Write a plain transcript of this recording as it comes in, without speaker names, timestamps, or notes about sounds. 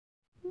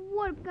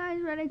What up, guys?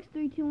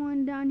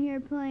 RedX321 down here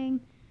playing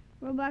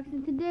Roblox,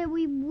 and today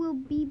we will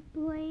be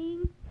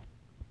playing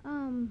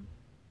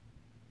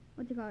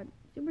what's it called?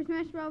 Super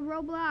Smash Bros.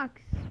 Roblox.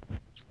 I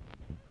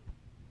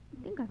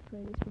think I've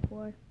played this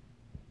before.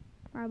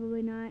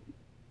 Probably not.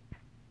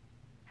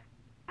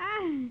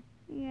 I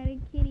got a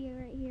kitty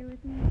right here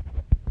with me.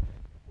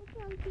 What's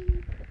wrong,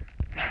 kitty?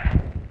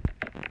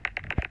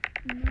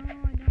 No, I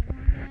don't want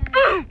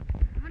that.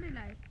 How did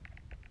I?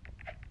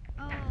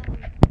 Oh.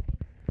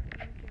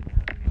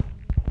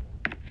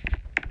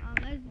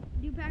 Let's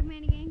do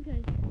Pac-Man again,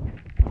 because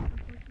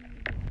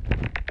unfortunately,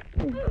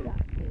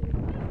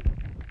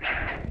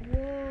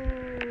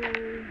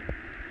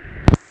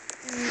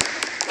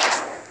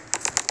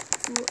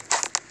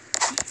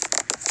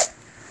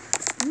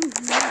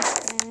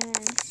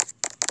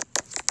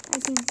 I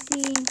can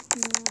see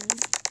one.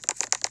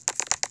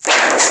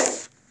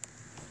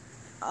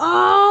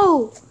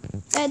 Oh!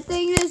 That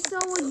thing does so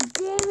much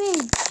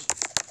damage!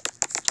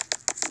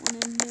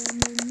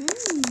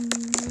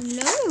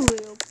 Hello,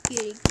 little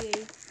kitty.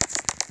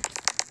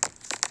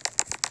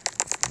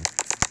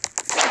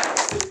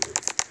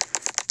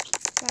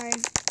 Sorry,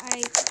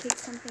 I kicked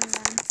something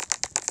down.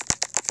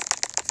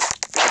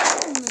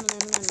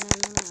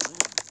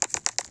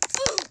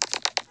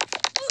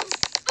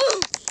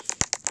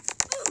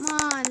 Come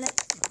on,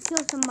 let's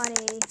kill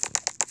somebody.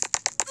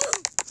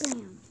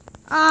 Damn.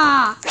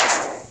 Ah!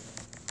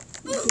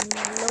 Give me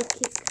a low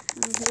kick.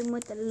 I'm hitting him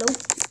with a low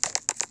kick.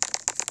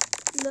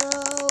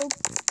 Low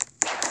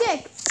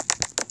kick!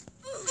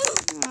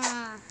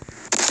 Ah.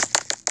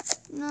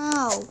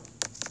 No.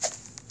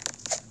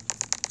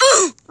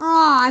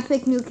 Oh, I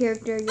picked new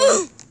character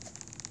again.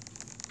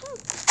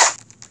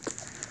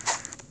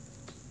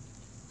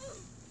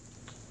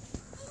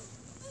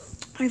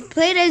 I've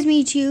played as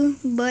Mewtwo,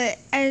 but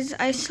as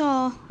I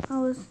saw,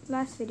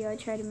 last video I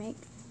tried to make.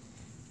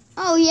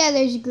 Oh yeah,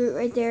 there's Groot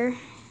right there.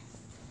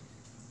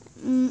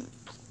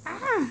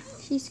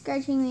 She's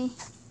scratching me.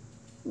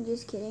 I'm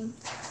just kidding.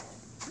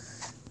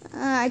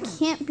 I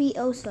can't be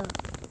Osa.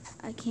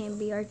 I can't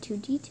be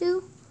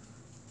R2-D2.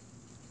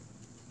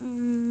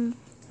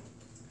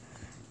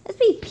 Let's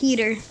be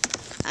Peter.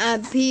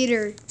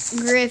 Peter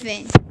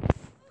Griffin.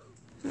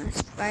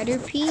 Spider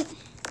Pete.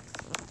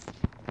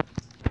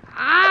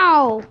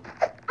 Ow!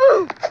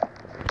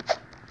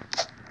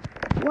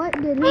 What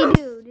did he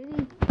do? Did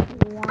he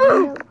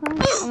wind up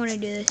punch? I want to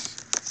do this.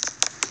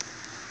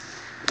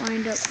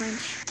 Wind up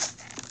punch.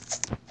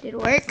 Did it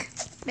work?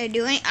 Did I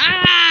do it?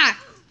 Ah!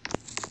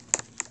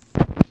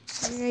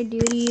 What did I do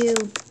to you?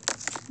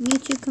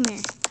 Mewtwo, come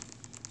here.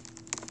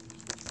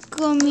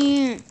 Come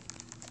here.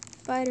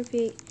 Spider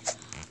Pete.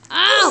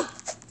 Ow!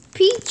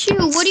 Pichu,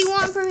 what do you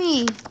want from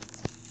me?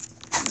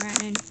 I'm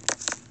running.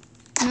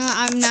 No,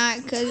 I'm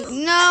not, cause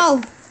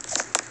no!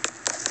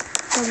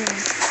 Come here.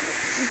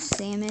 It's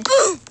Samus.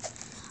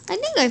 I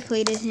think I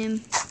played as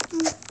him.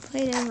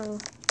 Played as a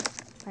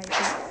Spider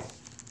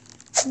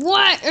Pete.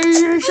 What are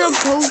you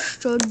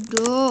supposed to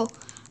do?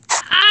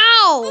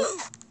 Ow!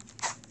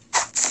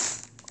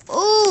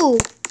 Ooh!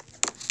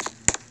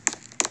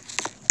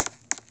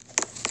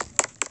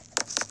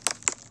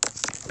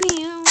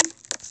 Bam!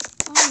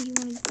 Oh, you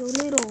want to go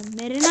little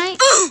Meta Knight?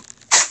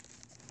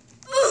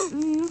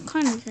 What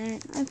kind is that?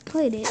 I've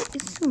played it.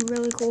 It's a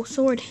really cool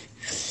sword.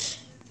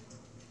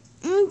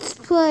 Let's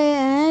play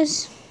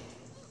as...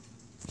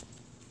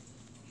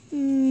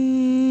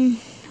 who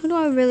do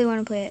I really want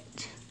to play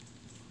it?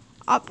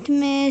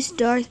 Optimus,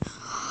 Darth.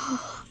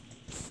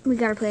 We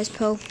gotta play as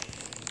Poe.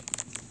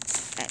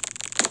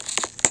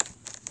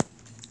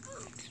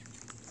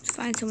 Let's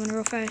find someone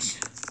real fast.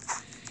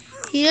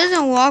 He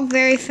doesn't walk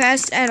very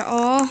fast at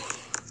all.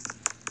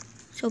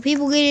 So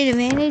people get an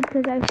advantage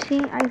because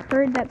I've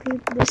heard that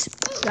this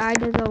guy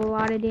does a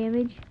lot of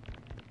damage.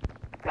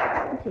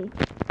 Let's see.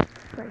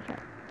 Right shot.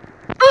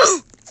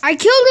 I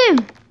killed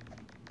him!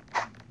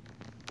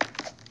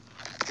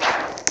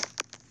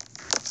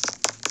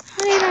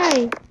 How did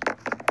I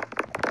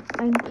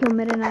can kill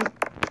Meta Knight.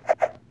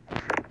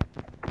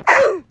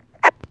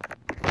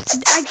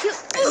 I killed.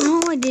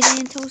 No, I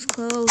didn't. I was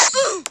close.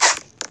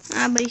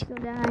 But he's still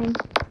dying.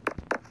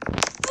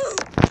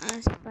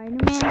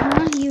 Spider-Man,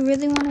 huh? You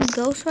really want to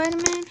go,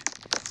 Spider-Man?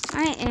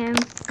 I am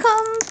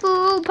Kung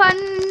Fu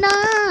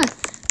Panda.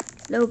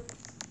 Low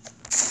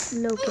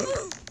kick.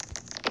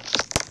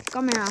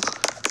 Come here.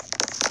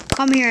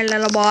 Come here,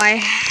 little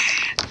boy.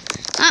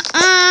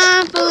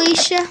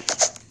 Felicia.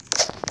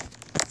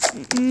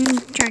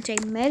 Trying to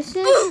take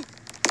medicine.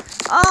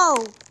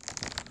 Oh!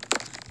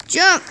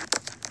 Jump!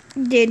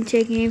 Didn't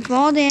take any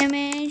fall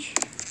damage.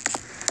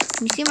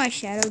 Can you see my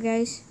shadow,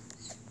 guys?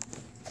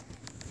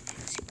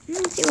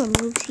 Let me see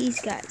what moves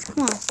he's got.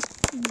 Come on.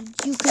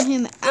 Juking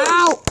him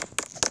out.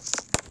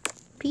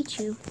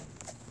 Pichu.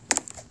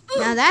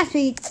 Now that's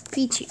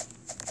Pichu.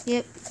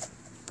 Yep.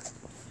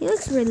 He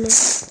looks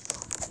realistic.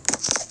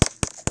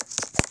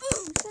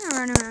 I'm just gonna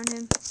run around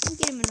him and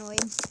get him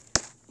annoyed.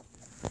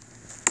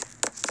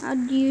 How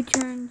do you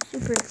turn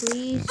super,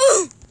 please?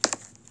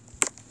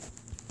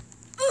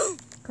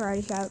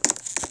 Karate chop.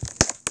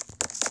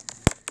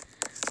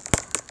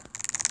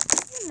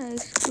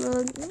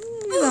 Explode.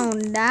 You're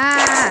gonna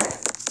die.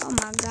 Oh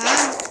my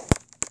god.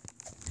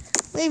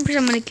 Waiting for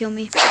someone to kill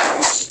me.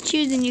 Let's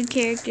choose a new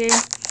character.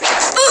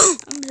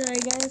 I'm sorry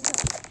guys.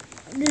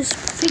 I'm just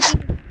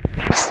picking.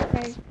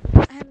 Okay.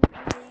 I haven't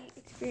really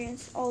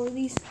experienced all of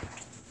these.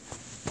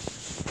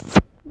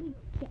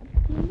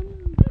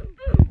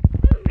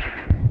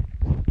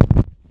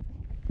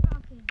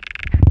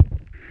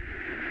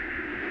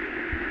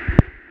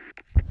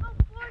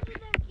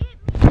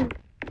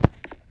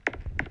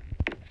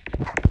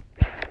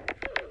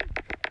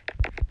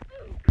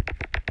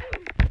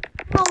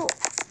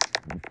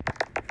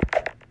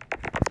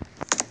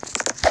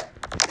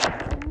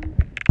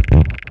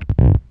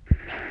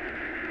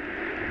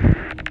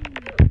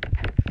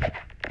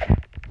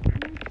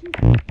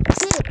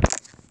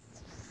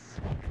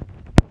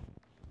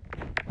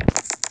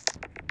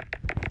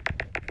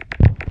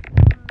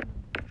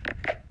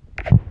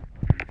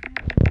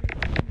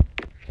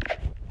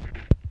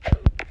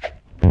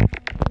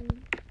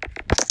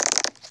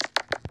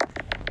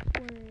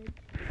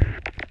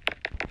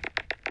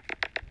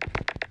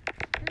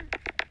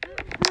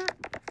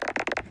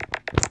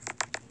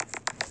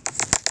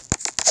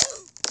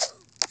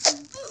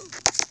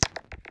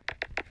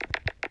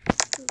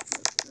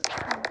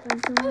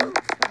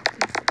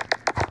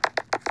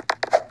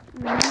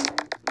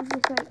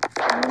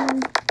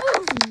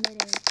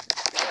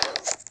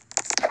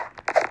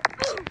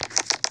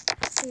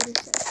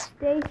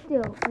 Stay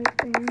still. Wait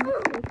for him to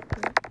stay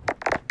still.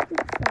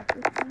 Just stop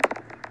this thing.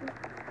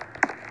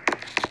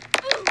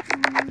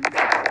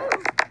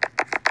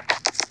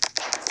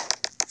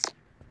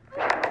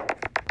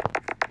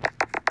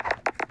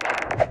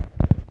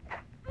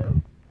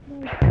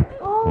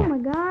 Oh my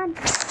god.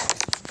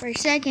 For a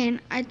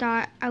second, I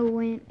thought I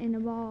went in the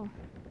ball.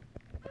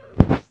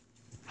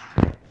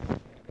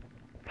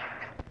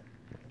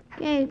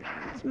 Okay,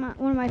 it's one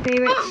of my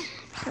favorites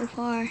so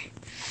far.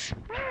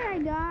 How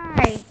did I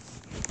die?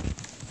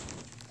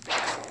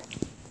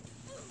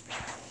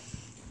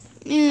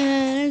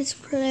 Yeah, let's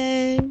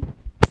play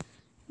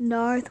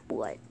Darth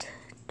what?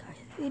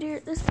 Darth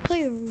Vader. Let's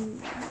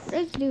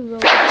do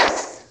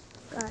Roblox.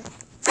 God.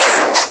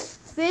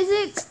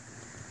 Physics.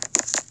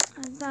 I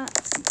thought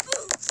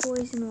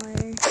poison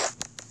wire.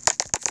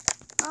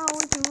 Oh,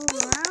 we can move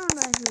around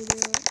as we do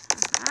it.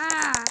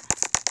 Ah.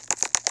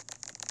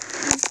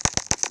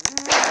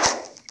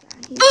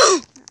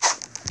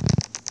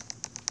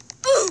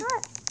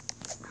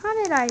 How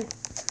did I?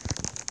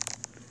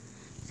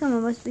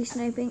 Someone must be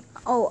sniping.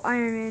 Oh,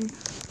 Iron Man.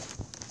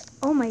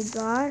 Oh my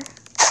god.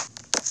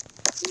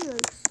 He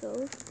looks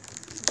so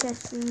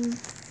testing.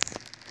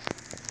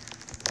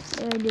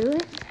 Did I do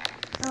it?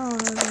 Oh,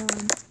 another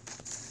one.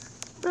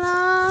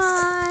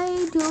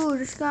 Fly to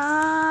the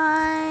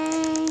sky.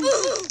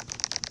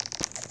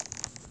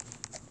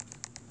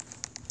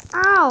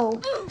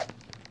 Ow.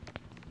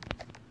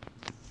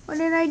 What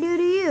did I do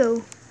to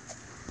you?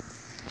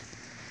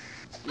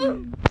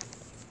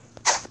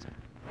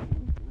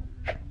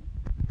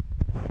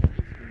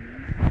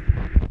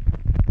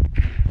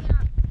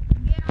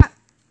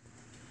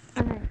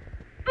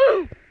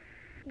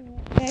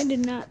 That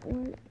did not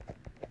work.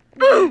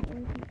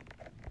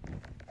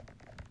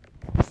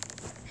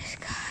 This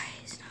guy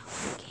is not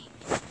working.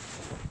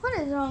 What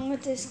is wrong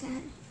with this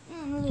guy? A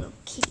little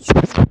kitty.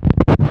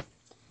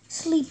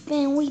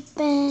 Sleeping,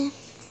 weeping.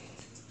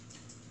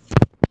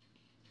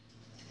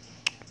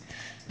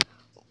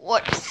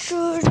 What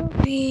should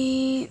it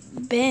be?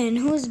 Ben.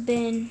 Who's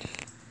Ben?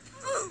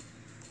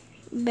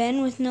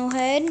 Ben with no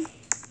head.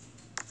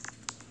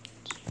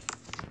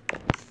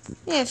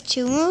 We have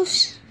 2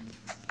 moves.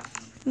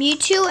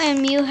 Mewtwo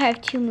and Mew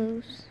have 2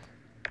 moves.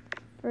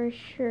 For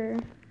sure.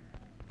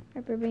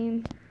 Hyper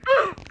Beam.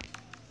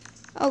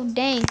 Oh,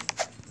 dang.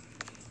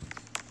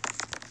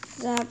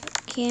 Zap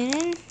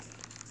Cannon.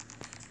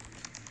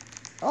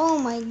 Oh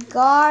my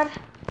god.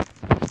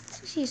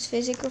 He's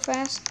physical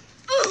fast.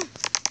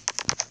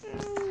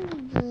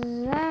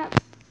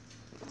 Zap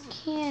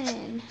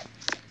Cannon.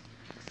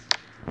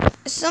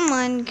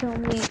 Someone kill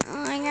me.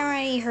 Oh, I got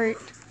already hurt.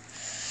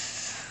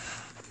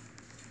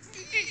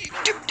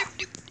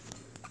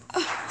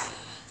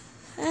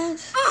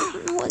 I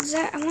don't know what's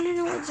that. I want to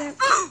know what's that.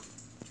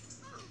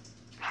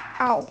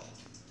 Ow.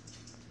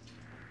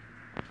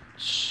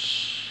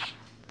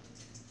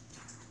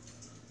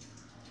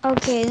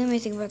 Okay, let me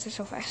think about this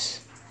so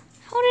fast.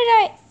 How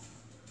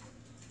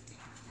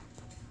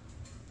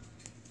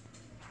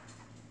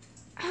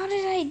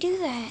did I do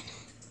that?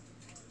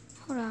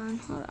 Hold on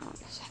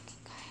a second,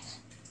 guys.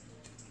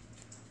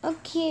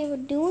 Okay, we're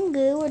doing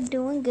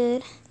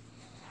good.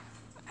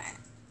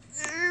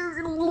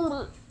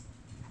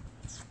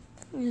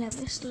 I love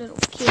this little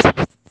kid.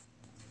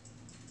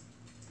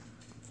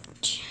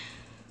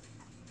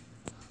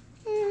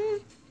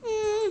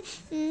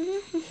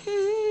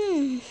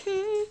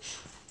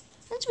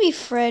 Let's be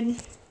Fred.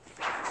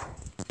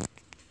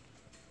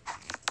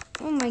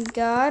 Oh my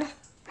god.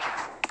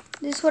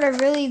 This is what I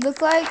really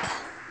look like.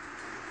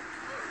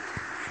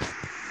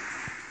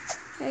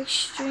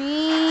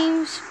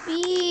 Extreme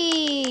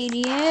speed,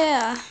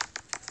 yeah.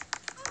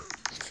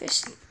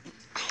 Just...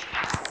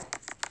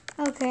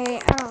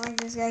 Okay, I don't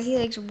like this guy. He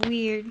looks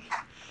weird.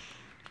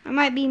 I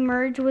might be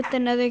merged with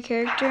another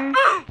character.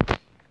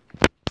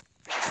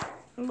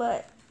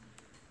 But...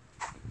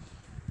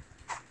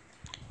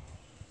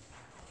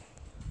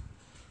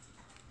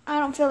 I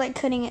don't feel like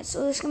cutting it,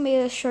 so this is going to be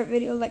a short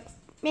video, like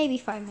maybe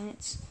 5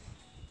 minutes.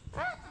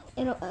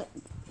 It'll,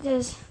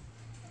 there's...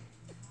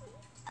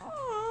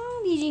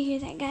 Oh, did you hear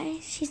that,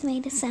 guys? She's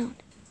made a sound.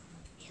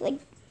 She like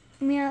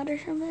meowed or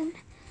something.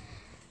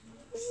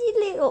 She's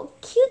little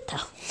cute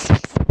though.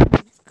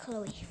 It's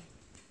Chloe.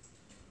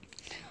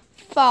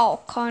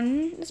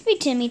 Falcon. Let's be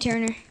Timmy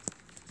Turner.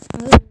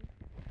 Ooh.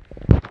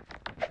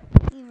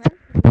 You right,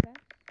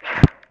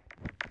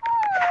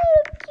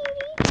 oh,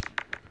 cutie.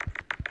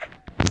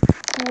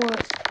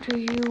 What do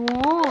you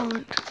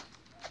want?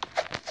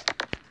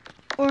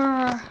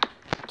 Or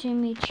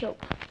Jimmy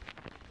Choke.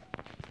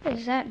 What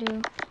does that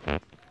do?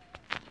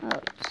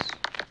 Oh,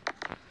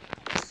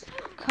 it's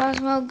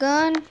Cosmo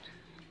gun.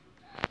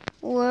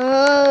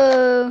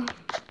 Whoa.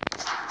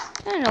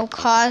 I don't know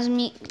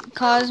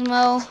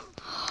Cosmo.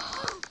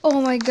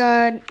 Oh my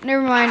god.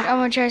 Never mind. I'm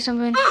gonna try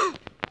something.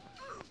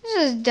 This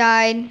just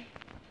died.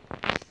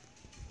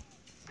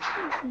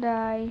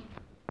 Die.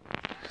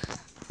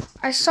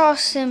 I saw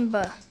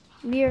Simba.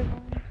 We are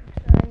going to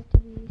try to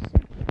be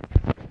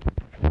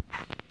Simba.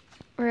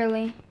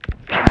 Really?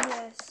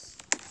 Yes.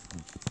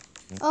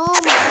 Oh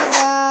my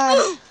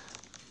god.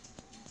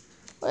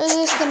 What is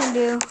this gonna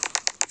do?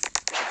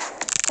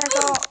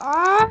 Tackle.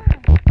 Ah!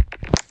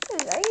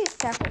 I use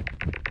tackle.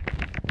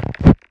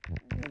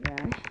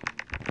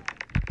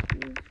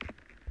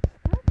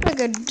 That's like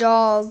a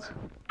dog.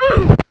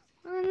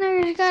 And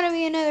there's gotta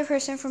be another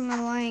person from the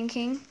Lion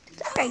King. Did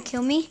that guy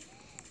kill me?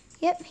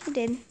 Yep, he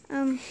did.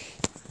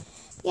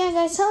 Yeah,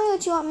 guys, tell me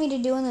what you want me to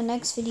do in the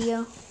next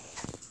video.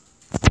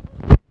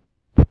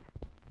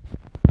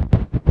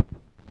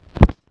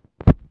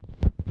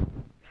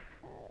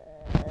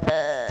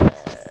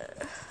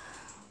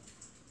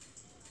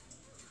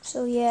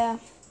 So yeah,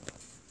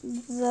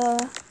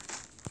 the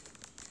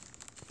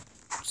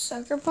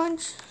sucker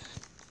punch,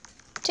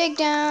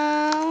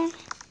 takedown,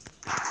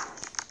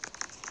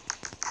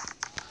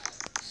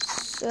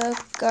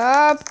 suck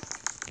up.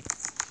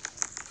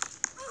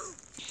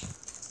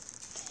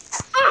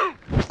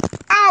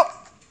 Ow!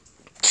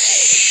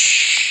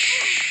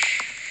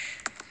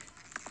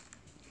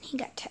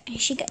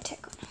 She got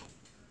tackled.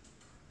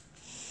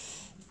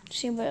 Let's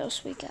see what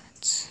else we got.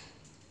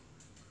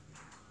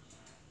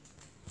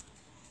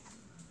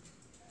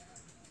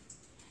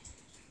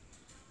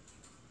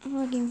 I'm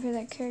looking for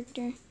that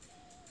character.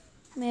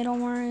 Middle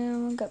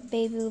Mario, got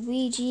Baby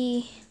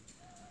Luigi.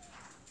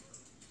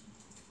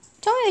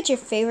 Tell me what's your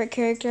favorite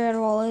character out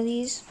of all of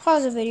these.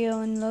 Pause the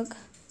video and look,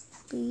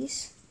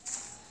 please.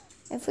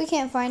 If we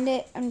can't find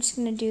it, I'm just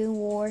gonna do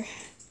War.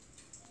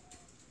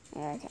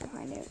 Yeah, I can't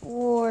find it.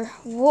 War.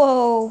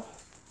 Whoa.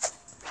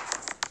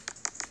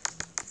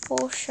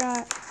 Full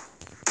shot.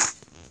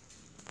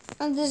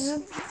 Oh, this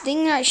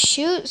thing that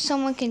shoots,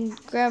 someone can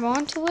grab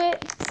onto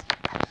it.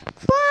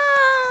 Fly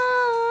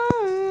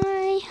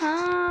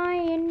high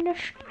in the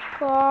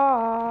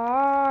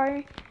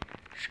sky.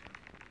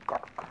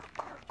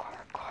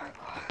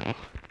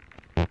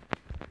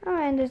 I'll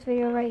end this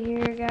video right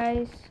here,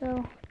 guys.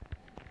 So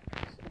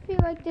if you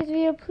like this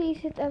video, please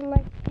hit that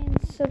like and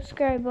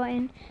subscribe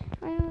button.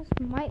 I know this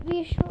might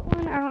be a short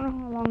one. I don't know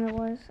how long it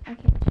was. I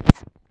can't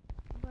check.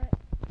 But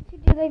if you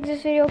do like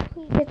this video,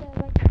 please hit that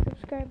like and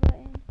subscribe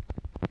button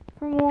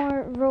for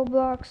more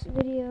Roblox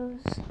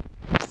videos.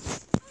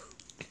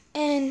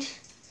 And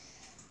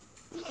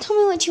tell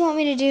me what you want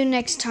me to do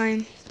next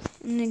time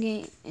in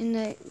the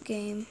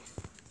game,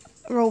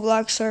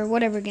 Roblox or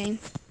whatever game.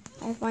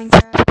 I have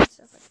Minecraft and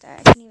stuff like that.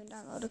 I can even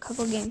download a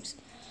couple games.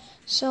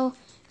 So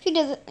if you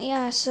did,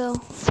 yeah.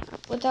 So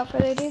without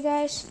further ado,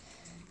 guys,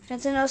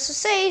 nothing else to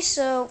say.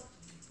 So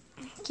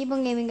keep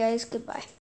on gaming, guys. Goodbye.